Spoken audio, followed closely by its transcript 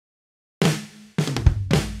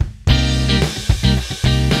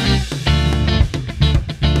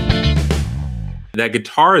that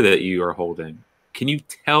guitar that you are holding, can you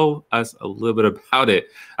tell us a little bit about it?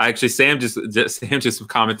 Actually, Sam just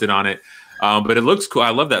commented on it, but it looks cool. I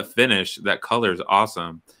love that finish. That color is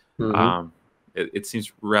awesome. It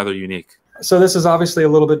seems rather unique. So this is obviously a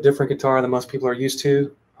little bit different guitar than most people are used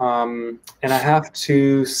to. And I have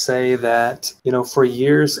to say that, you know, for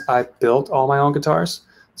years I built all my own guitars.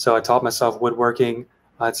 So I taught myself woodworking.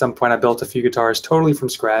 At some point I built a few guitars totally from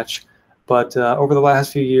scratch. But over the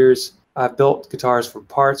last few years, I've built guitars from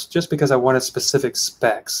parts just because I wanted specific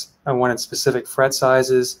specs. I wanted specific fret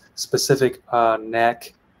sizes, specific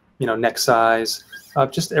neck size,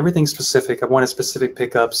 just everything specific. I wanted specific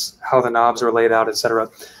pickups, how the knobs are laid out, etc.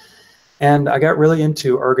 And I got really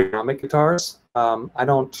into ergonomic guitars. I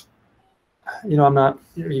don't, you know, I'm not,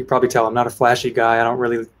 you probably tell, I'm not a flashy guy. I don't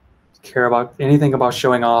really care about anything about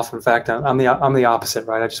showing off. In fact, I'm the opposite,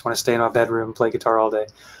 right? I just want to stay in my bedroom and play guitar all day.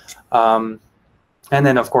 And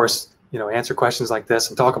then, of course, you know, answer questions like this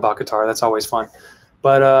and talk about guitar. That's always fun.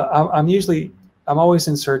 But I'm always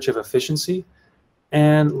in search of efficiency.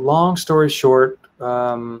 And long story short,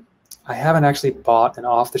 I haven't actually bought an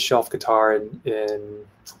off-the-shelf guitar in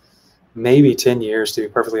maybe 10 years, to be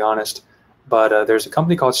perfectly honest. But there's a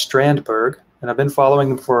company called Strandberg, and I've been following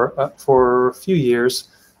them for a few years,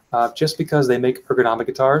 just because they make ergonomic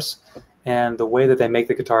guitars. And the way that they make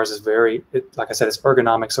the guitars is like I said, it's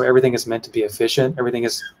ergonomic. So everything is meant to be efficient. Everything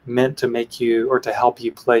is meant to make you, or to help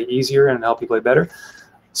you play easier and help you play better.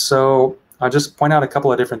 So I'll just point out a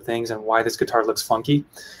couple of different things and why this guitar looks funky.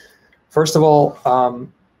 First of all,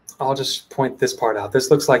 I'll just point this part out.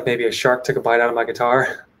 This looks like maybe a shark took a bite out of my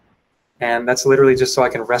guitar. And that's literally just so I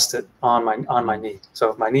can rest it on my knee.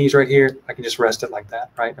 So if my knee's right here, I can just rest it like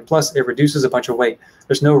that, right? And plus, it reduces a bunch of weight.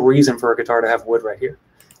 There's no reason for a guitar to have wood right here.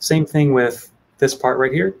 Same thing with this part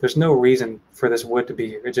right here. There's no reason for this wood to be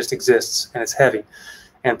here. It just exists, and it's heavy.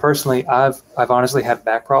 And personally, I've honestly had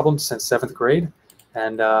back problems since 7th grade.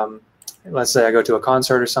 And let's say I go to a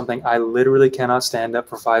concert or something, I literally cannot stand up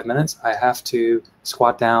for 5 minutes. I have to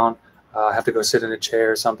squat down. I have to go sit in a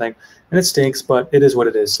chair or something. And it stinks, but it is what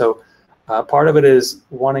it is. So part of it is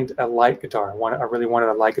wanting a light guitar. I really wanted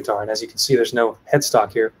a light guitar. And as you can see, there's no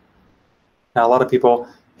headstock here. Now, a lot of people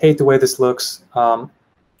hate the way this looks.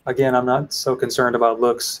 Again, I'm not so concerned about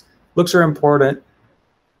looks. Looks are important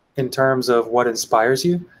in terms of what inspires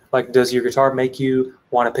you. Like, does your guitar make you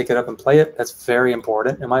want to pick it up and play it? That's very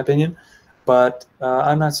important, in my opinion. But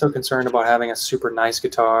I'm not so concerned about having a super nice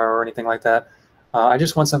guitar or anything like that. I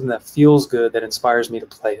just want something that feels good, that inspires me to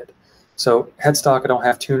play it. So headstock, I don't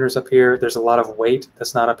have tuners up here. There's a lot of weight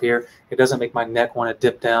that's not up here. It doesn't make my neck want to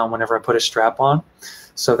dip down whenever I put a strap on.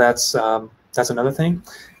 So that's another thing.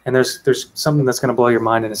 And there's something that's going to blow your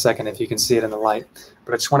mind in a second if you can see it in the light.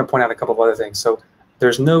 But I just want to point out a couple of other things. So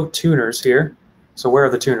there's no tuners here. So where are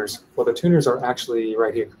the tuners? Well, the tuners are actually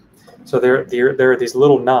right here. So there are these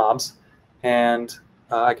little knobs, and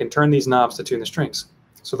I can turn these knobs to tune the strings.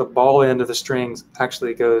 So the ball end of the strings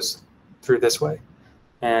actually goes through this way.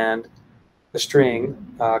 And the string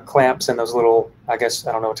clamps in those little, I guess,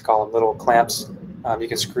 I don't know what to call them, little clamps. You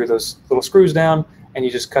can screw those little screws down, and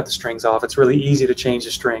you just cut the strings off. It's really easy to change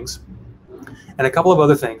the strings. And a couple of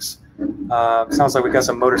other things. Sounds like we got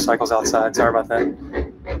some motorcycles outside. Sorry about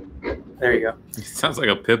that. There you go. It sounds like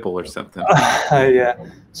a pit bull or something. Yeah.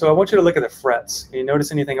 So I want you to look at the frets. Can you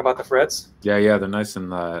notice anything about the frets? Yeah, they're nice and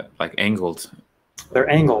like angled. They're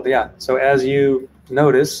angled, yeah. So as you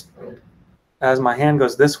notice, as my hand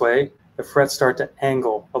goes this way, the frets start to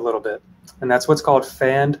angle a little bit. And that's what's called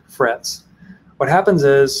fanned frets. What happens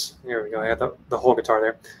is, here we go, I got the whole guitar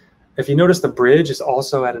there. If you notice, the bridge is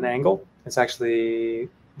also at an angle. It's actually,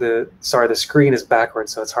 the screen is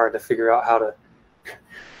backwards, so it's hard to figure out how to,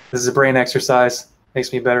 this is a brain exercise.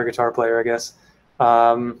 Makes me a better guitar player, I guess.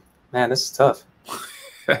 Man, this is tough.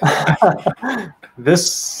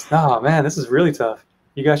 This is really tough.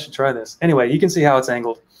 You guys should try this. Anyway, you can see how it's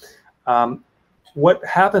angled. What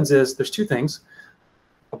happens is, there's two things.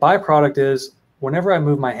 A byproduct is, whenever I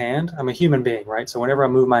move my hand, I'm a human being, right? So whenever I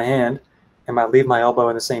move my hand and I leave my elbow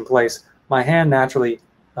in the same place, my hand naturally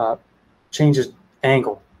changes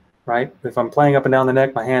angle, right? If I'm playing up and down the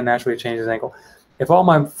neck, my hand naturally changes angle. If all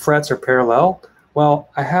my frets are parallel, well,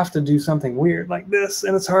 I have to do something weird like this,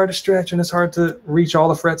 and it's hard to stretch, and it's hard to reach all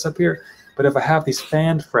the frets up here. But if I have these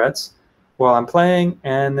fanned frets, well, I'm playing,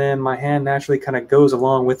 and then my hand naturally kind of goes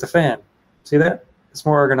along with the fan. See that? It's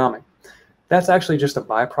more ergonomic. That's actually just a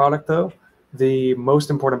byproduct, though. The most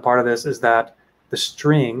important part of this is that the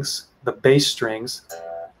strings, the bass strings,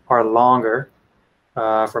 are longer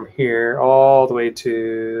from here all the way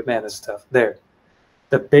to, man, this is tough, there.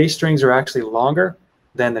 The bass strings are actually longer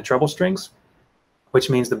than the treble strings. which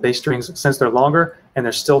means the bass strings, since they're longer and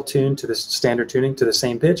they're still tuned to the standard tuning to the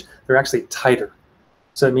same pitch, they're actually tighter.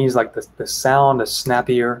 So it means like the sound is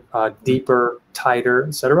snappier, deeper, tighter,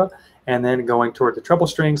 etc. And then going toward the treble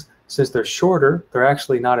strings, since they're shorter, they're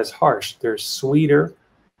actually not as harsh. They're sweeter.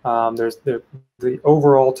 The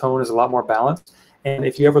overall tone is a lot more balanced. And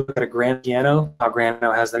if you ever look at a grand piano, how grand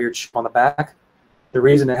piano has that weird shape on the back, the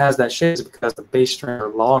reason it has that shape is because the bass strings are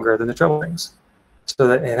longer than the treble strings. So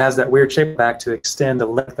that it has that weird shape back to extend the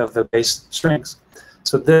length of the bass strings.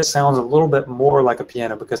 So this sounds a little bit more like a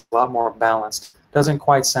piano because it's a lot more balanced. Doesn't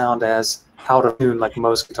quite sound as out of tune like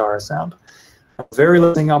most guitars sound. A very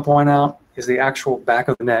last thing I'll point out is the actual back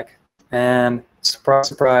of the neck. And surprise,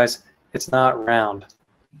 surprise, it's not round.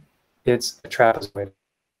 It's a trapezoid.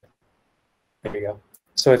 There you go.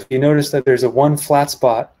 So if you notice that there's a one flat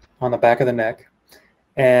spot on the back of the neck,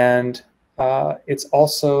 and it's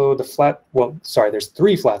also the flat, well, sorry, there's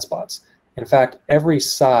 3 flat spots. In fact, every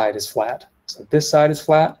side is flat. So this side is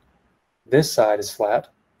flat, this side is flat,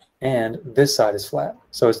 and this side is flat.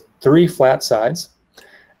 So it's 3 flat sides.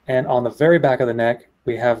 And on the very back of the neck,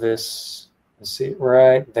 we have this, let's see,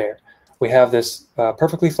 right there. We have this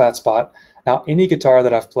perfectly flat spot. Now, any guitar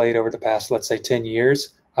that I've played over the past, let's say 10 years,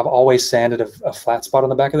 I've always sanded a flat spot on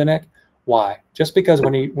the back of the neck. Why? Just because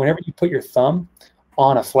whenever you put your thumb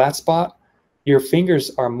on a flat spot, your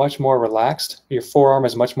fingers are much more relaxed. Your forearm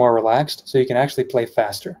is much more relaxed, so you can actually play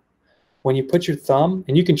faster. When you put your thumb,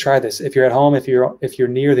 and you can try this if you're at home, if you're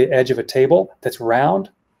near the edge of a table that's round,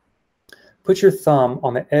 put your thumb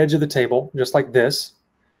on the edge of the table, just like this,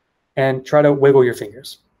 and try to wiggle your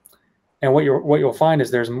fingers. And what you'll find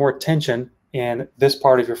is there's more tension in this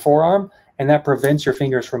part of your forearm, and that prevents your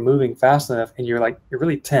fingers from moving fast enough, and you're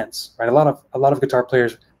really tense, right? A lot of guitar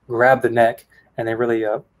players grab the neck, and they really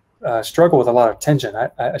struggle with a lot of tension.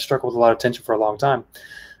 I struggled with a lot of tension for a long time.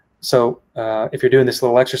 So if you're doing this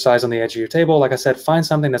little exercise on the edge of your table, like I said, find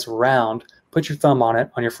something that's round, put your thumb on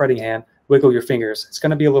it, on your fretting hand, wiggle your fingers. It's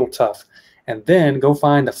going to be a little tough. And then go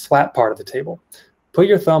find the flat part of the table. Put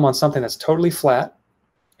your thumb on something that's totally flat,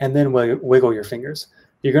 and then wiggle your fingers.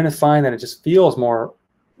 You're going to find that it just feels more,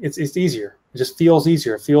 it's easier. It just feels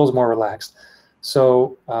easier. It feels more relaxed.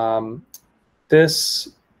 So the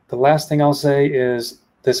last thing I'll say is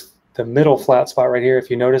the middle flat spot right here. If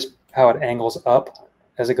you notice how it angles up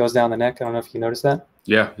as it goes down the neck, I don't know if you noticed that.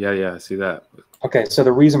 Yeah, I see that. Okay, so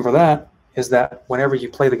the reason for that is that whenever you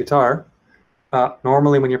play the guitar,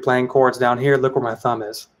 normally when you're playing chords down here, look where my thumb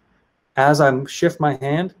is. As I shift my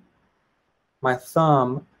hand, my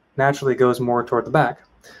thumb naturally goes more toward the back.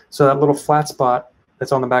 So that little flat spot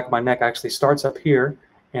that's on the back of my neck actually starts up here,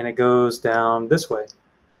 and it goes down this way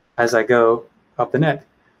as I go up the neck.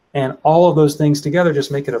 And all of those things together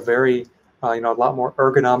just make it a very, a lot more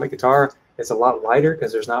ergonomic guitar. It's a lot lighter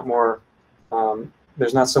because there's not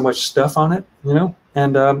so much stuff on it,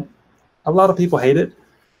 And a lot of people hate it,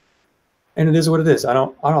 and it is what it is. I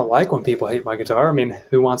don't like when people hate my guitar. I mean,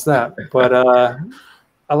 who wants that? But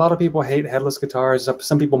a lot of people hate headless guitars.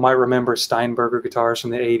 Some people might remember Strandberg guitars from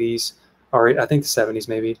the 80s, or I think the 70s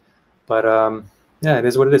maybe. But yeah, it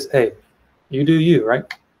is what it is. Hey, you do you, right?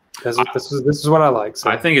 This is what I like. So.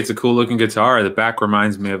 I think it's a cool looking guitar. The back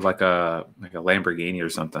reminds me of like a Lamborghini or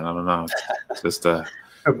something. I don't know. It's just a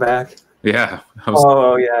back. Yeah.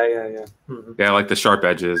 Oh yeah. Mm-hmm. Yeah, I like the sharp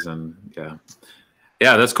edges, and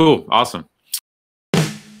yeah, that's cool. Awesome.